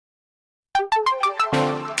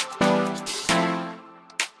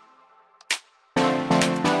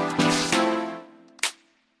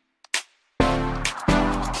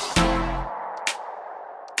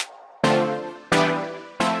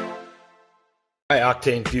High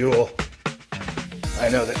octane fuel. I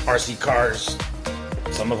know that RC cars,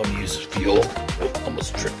 some of them use fuel. Oh,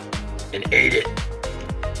 almost tripped and ate it.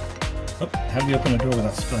 Oh, how do you open a door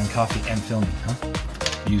without spilling coffee and filming, huh?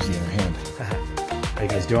 Use the other hand. How you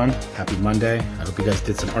guys doing? Happy Monday. I hope you guys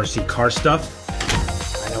did some RC car stuff.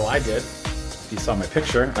 I know I did. If you saw my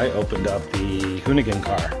picture, I opened up the Hoonigan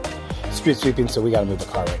car. Street sweeping, so we gotta move the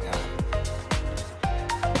car right now.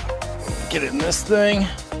 Get in this thing.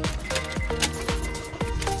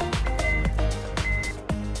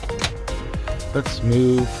 Let's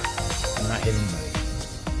move and not hit anybody.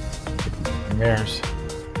 Mirrors.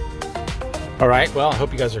 All right, well, I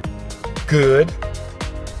hope you guys are good.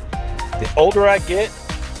 The older I get,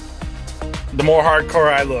 the more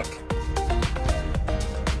hardcore I look.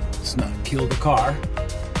 Let's not kill the car.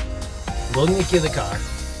 We're going to kill the car.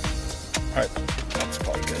 All right, that's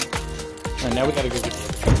probably good. All right, now we gotta go get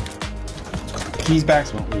the keys back,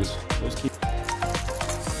 so we won't lose those keys.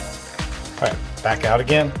 All right, back out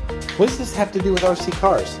again. What does this have to do with RC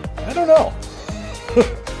cars? I don't know.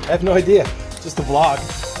 I have no idea. Just a vlog.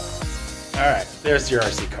 All right, there's your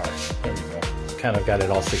RC car. There we go. Kind of got it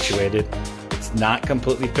all situated. It's not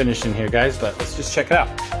completely finished in here, guys, but let's just check it out.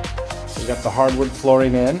 We got the hardwood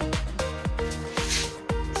flooring in.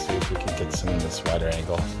 Let's see if we can get some in this wider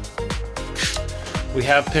angle. We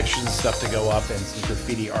have pictures and stuff to go up and some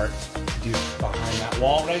graffiti art to do behind that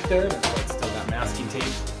wall right there. That's why it's still got masking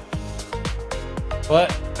tape.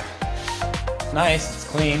 But nice, it's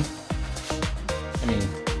clean. I mean,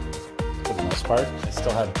 for the most part, I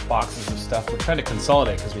still have boxes of stuff. We're trying to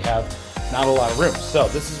consolidate because we have not a lot of room. So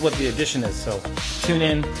this is what the addition is. So tune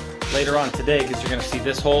in later on today because you're going to see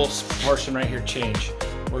this whole portion right here change.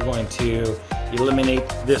 We're going to eliminate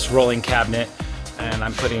this rolling cabinet, and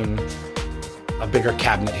I'm putting a bigger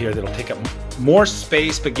cabinet here that'll take up more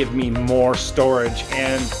space but give me more storage,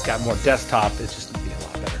 and it's got more desktop. It's just going to be a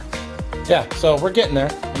lot better. Yeah, so we're getting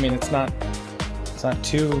there. I mean, it's not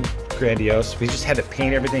too grandiose. We just had to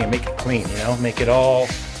paint everything and make it clean, you know, make it all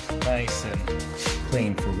nice and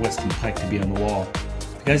clean for Weston Pike to be on the wall.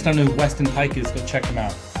 If you guys don't know who Weston Pike is, go check him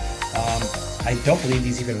out. I don't believe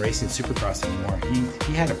he's even racing Supercross anymore.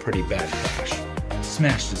 He had a pretty bad crash.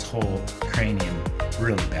 Smashed his whole cranium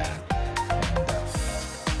really bad.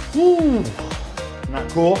 And, not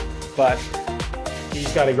cool, but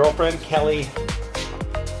he's got a girlfriend, Kelly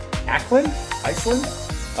Iceland?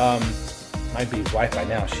 Might be his wife by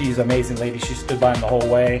now. She's an amazing lady. She stood by him the whole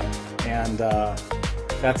way, and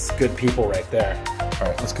that's good people right there. All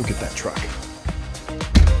right, let's go get that truck.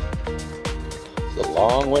 It's a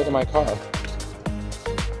long way to my car.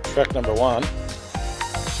 Truck number one.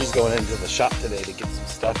 She's going into the shop today to get some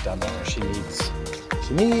stuff done there. She needs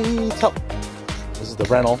help. This is the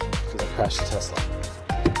rental because I crashed the Tesla.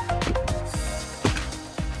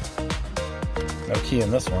 No key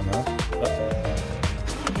in this one, huh?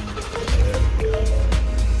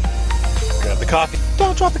 Grab the coffee.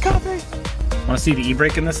 Don't drop the coffee! Want to see the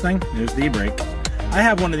e-brake in this thing? There's the e-brake. I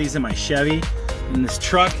have one of these in my Chevy. In this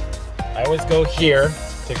truck, I always go here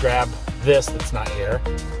to grab this that's not here.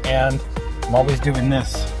 And I'm always doing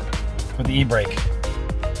this for the e-brake.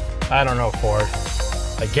 I don't know, Ford.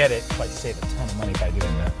 I get it. I save a ton of money by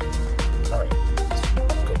doing that. All right, let's go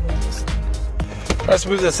move this thing. Let's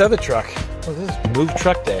move this other truck. Oh, this is move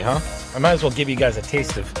truck day, huh? I might as well give you guys a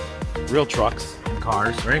taste of real trucks and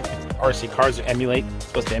cars, right? RC cars are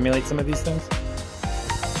supposed to emulate some of these things.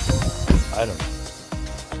 I don't know.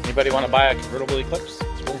 Anybody want to buy a convertible Eclipse?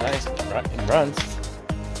 It's really nice. It runs.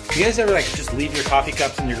 You guys ever like just leave your coffee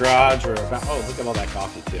cups in your garage or about? Oh, look at all that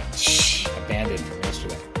coffee too. Shh, abandoned from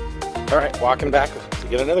yesterday. All right, walking back to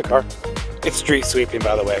get another car. It's street sweeping,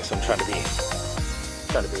 by the way, so I'm trying to be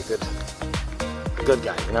a good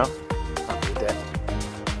guy, you know? Not be dead.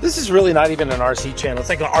 This is really not even an RC channel. It's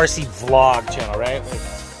like an RC vlog channel, right?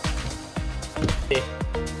 Like,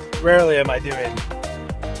 rarely am I doing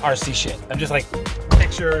RC shit. I'm just like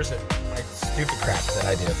pictures and like stupid crap that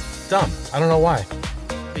I do. Dumb. I don't know why.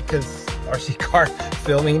 Because RC car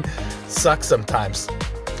filming sucks sometimes.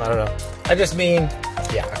 I don't know. I just mean,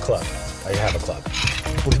 yeah, a club. I have a club.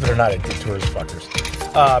 Believe it or not, I did tours, fuckers.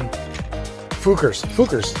 Fookers.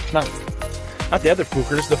 Not the other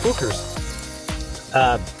Fookers, the Fookers.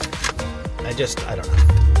 I don't know.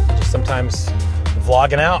 Just sometimes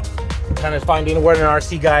vlogging out, kind of finding where an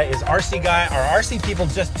RC guy is. RC guy, are RC people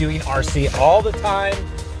just doing RC all the time?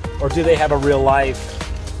 Or do they have a real life?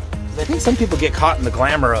 I think some people get caught in the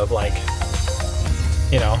glamour of like,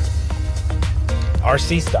 you know,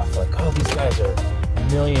 RC stuff. Like, oh, these guys are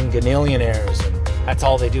ganillionaires, and that's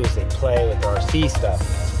all they do is they play with the RC stuff.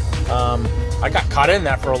 I got caught in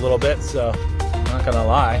that for a little bit, so I'm not gonna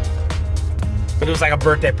lie. But it was like a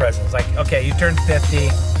birthday present. It was like, okay, you turned 50,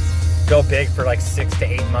 go big for like 6 to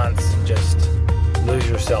 8 months, and just lose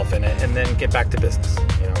yourself in it, and then get back to business,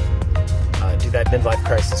 you know. Do that midlife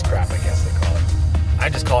crisis crap, I guess they call it. I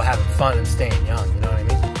just call it having fun and staying young, you know what I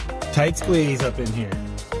mean? Tight squeeze up in here.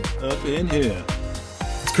 Up in here.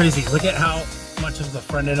 It's crazy. Look at how much of the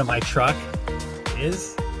front end of my truck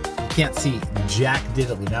is. You can't see jack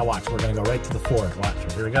diddly. Now watch, we're gonna go right to the Ford. Watch,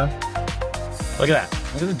 here we go. Look at that.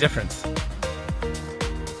 Look at the difference.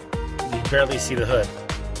 You barely see the hood.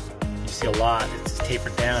 You see a lot. It's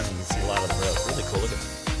tapered down and you can see a lot of the road. Really cool. Look at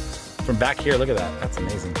that. From back here, look at that. That's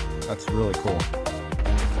amazing. That's really cool.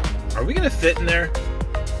 Are we gonna fit in there?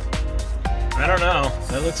 I don't know.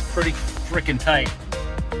 That looks pretty freaking tight.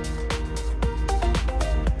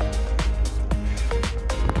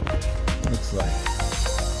 Looks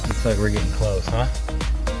like we're getting close, huh?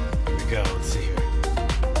 Here we go. Let's see here.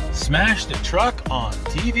 Smash the truck on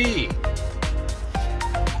TV.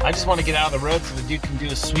 I just want to get out of the road so the dude can do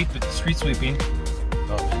a street sweeping.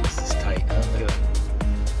 Oh man, this is tight. Huh? Look at that.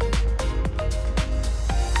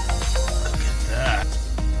 Look at that.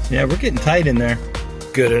 Yeah, we're getting tight in there.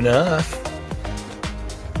 Good enough.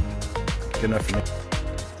 Good enough for me.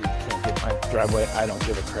 Dude, can't get my driveway. I don't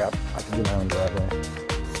give a crap. I can do my own driveway.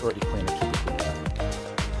 It's already clean. I keep it clean.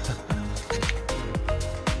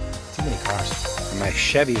 Too many cars. And my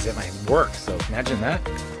Chevy's at my work, so imagine that.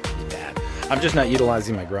 It'd be bad. I'm just not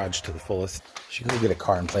utilizing my garage to the fullest. She can go get a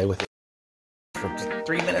car and play with it for just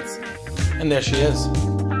 3 minutes. And there she is,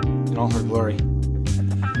 in all her glory.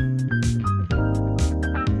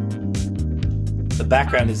 The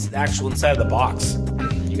background is the actual inside of the box,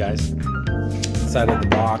 you guys. Inside of the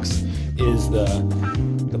box is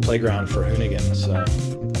the playground for Hoonigan, so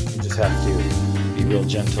you just have to be real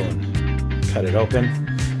gentle and cut it open.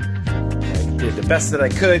 I did the best that I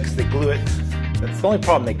could because they glue it. That's the only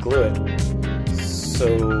problem, they glue it.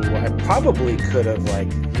 So I probably could have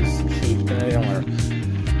like used some heat, but I don't want to,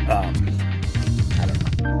 I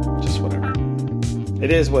don't know, just whatever.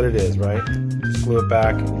 It is what it is, right? Just glue it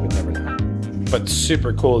back and you would never know. But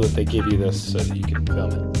super cool that they give you this so that you can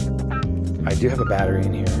film it. I do have a battery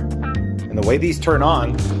in here. And the way these turn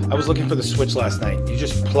on, I was looking for the switch last night. You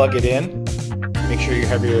just plug it in, make sure you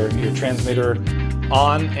have your transmitter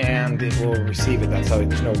on and it will receive it. That's how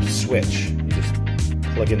there's no switch. You just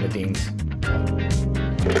plug in the beans.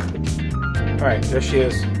 All right, there she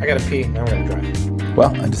is. I gotta pee, now we're gonna drive.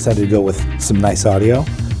 Well, I decided to go with some nice audio.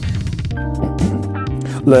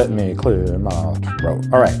 Let me clear my throat.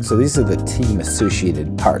 All right, so these are the team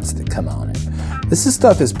associated parts that come on it. This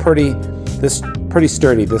stuff is pretty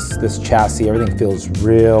sturdy. This chassis, everything feels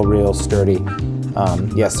real sturdy.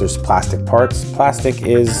 Yes, there's plastic parts. Plastic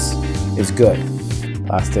is good.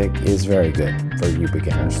 Plastic is very good for you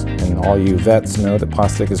beginners, and all you vets know that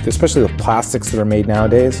plastic is good, especially the plastics that are made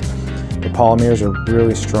nowadays. The polymers are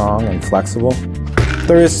really strong and flexible.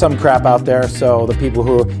 There is some crap out there, so the people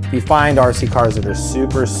who, if you find RC cars that are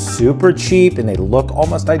super cheap and they look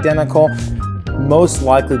almost identical, most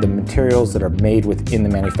likely the materials that are made within the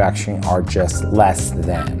manufacturing are just less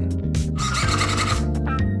than.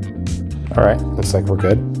 All right, looks like we're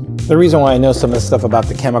good. The reason why I know some of this stuff about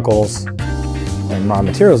the chemicals and raw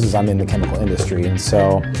materials is I'm in the chemical industry, and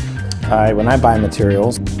so when I buy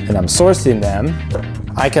materials and I'm sourcing them,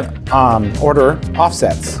 I can order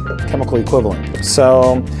offsets, chemical equivalent.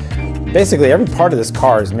 So basically every part of this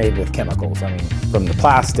car is made with chemicals. I mean, from the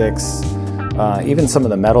plastics, even some of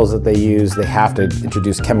the metals that they use, they have to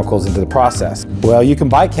introduce chemicals into the process. Well, you can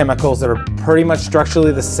buy chemicals that are pretty much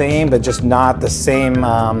structurally the same, but just not the same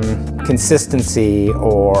consistency,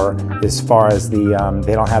 or as far as they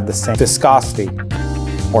don't have the same viscosity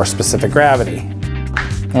or specific gravity.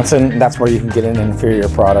 And so that's where you can get an inferior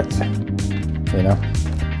product, you know.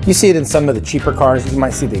 You see it in some of the cheaper cars. You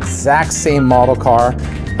might see the exact same model car,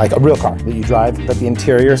 like a real car that you drive, but the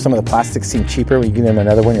interior, some of the plastics seem cheaper. When you get in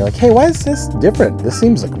another one, you're like, hey, why is this different? This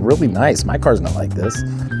seems like really nice. My car's not like this.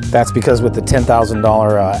 That's because with the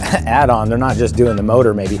 $10,000 add-on, they're not just doing the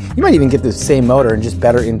motor maybe. You might even get the same motor and just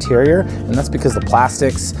better interior, and that's because the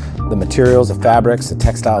plastics, the materials, the fabrics, the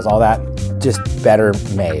textiles, all that, just better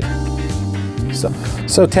made.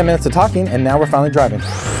 So 10 minutes of talking, and now we're finally driving.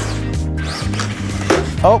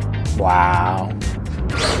 Oh, wow.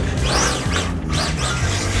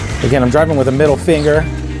 Again, I'm driving with a middle finger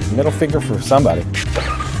for somebody.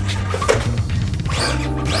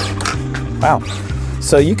 Wow.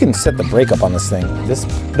 So you can set the brake up on this thing.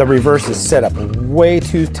 The reverse is set up way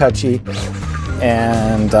too touchy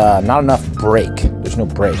and not enough brake. There's no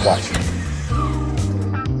brake, watch.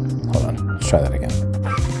 Hold on, let's try that again.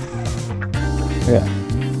 Yeah.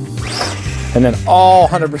 And then all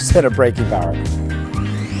 100% of braking power.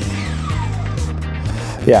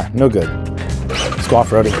 Yeah, no good. Let's go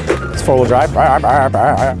off-roading. It's four-wheel drive.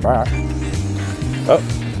 Oh.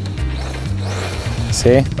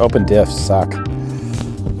 See? Open diffs suck.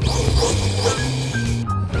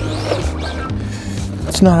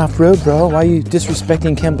 It's not off-road, bro. Why are you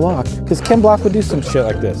disrespecting Ken Block? Because Ken Block would do some shit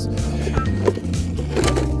like this.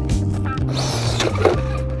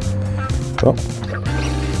 Oh.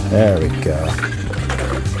 There we go.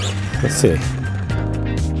 Let's see.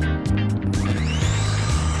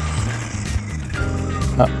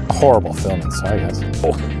 Horrible filming, sorry guys.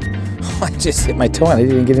 Oh, I just hit my toe and I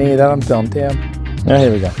didn't get any of that on film, damn. Oh,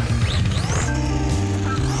 here we go.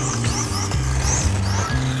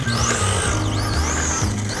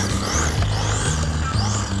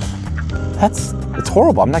 It's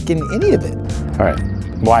horrible, I'm not getting any of it. All right,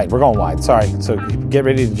 wide, we're going wide, sorry. So get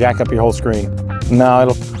ready to jack up your whole screen. No,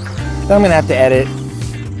 I'm gonna have to edit.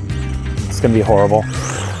 It's gonna be horrible.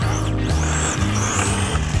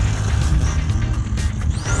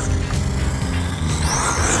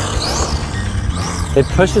 It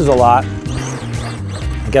pushes a lot.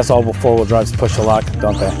 I guess all four-wheel drives push a lot,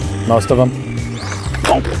 don't they? Most of them.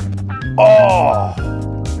 Oh!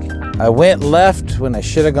 I went left when I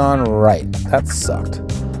should have gone right. That sucked.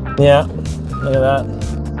 Yeah, look at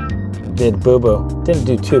that. Did boo-boo. Didn't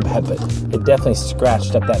do too bad, but it definitely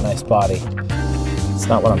scratched up that nice body. It's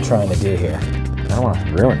not what I'm trying to do here. I don't want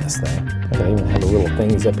to ruin this thing. I don't even have the little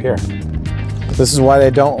thingies up here. This is why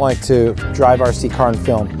they don't like to drive RC car and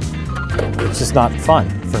film. It's just not fun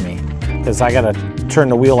for me because I gotta turn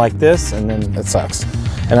the wheel like this and then it sucks.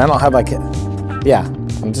 And I don't have like, yeah,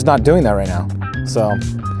 I'm just not doing that right now. So,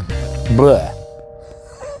 bleh.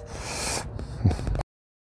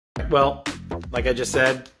 Well, like I just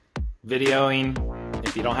said, videoing,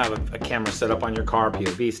 if you don't have a camera set up on your car,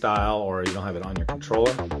 POV style, or you don't have it on your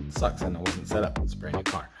controller, it sucks and it wasn't set up. It's a brand new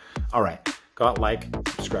car. All right, go out, like,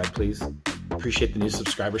 subscribe, please. Appreciate the new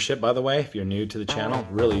subscribership, by the way. If you're new to the channel,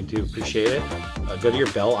 really do appreciate it. Go to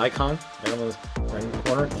your bell icon right on the right in the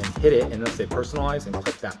corner and hit it, and it'll say personalize, and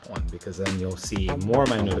click that one because then you'll see more of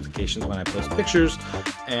my notifications when I post pictures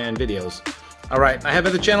and videos. All right, I have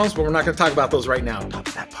other channels, but we're not going to talk about those right now.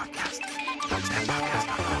 Topstat Podcast, Topstat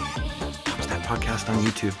Podcast on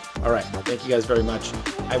YouTube. All right, thank you guys very much.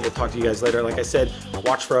 I will talk to you guys later. Like I said,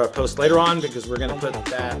 watch for a post later on because we're going to put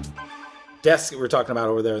that desk that we're talking about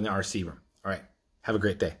over there in the RC room. All right. Have a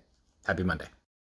great day. Happy Monday.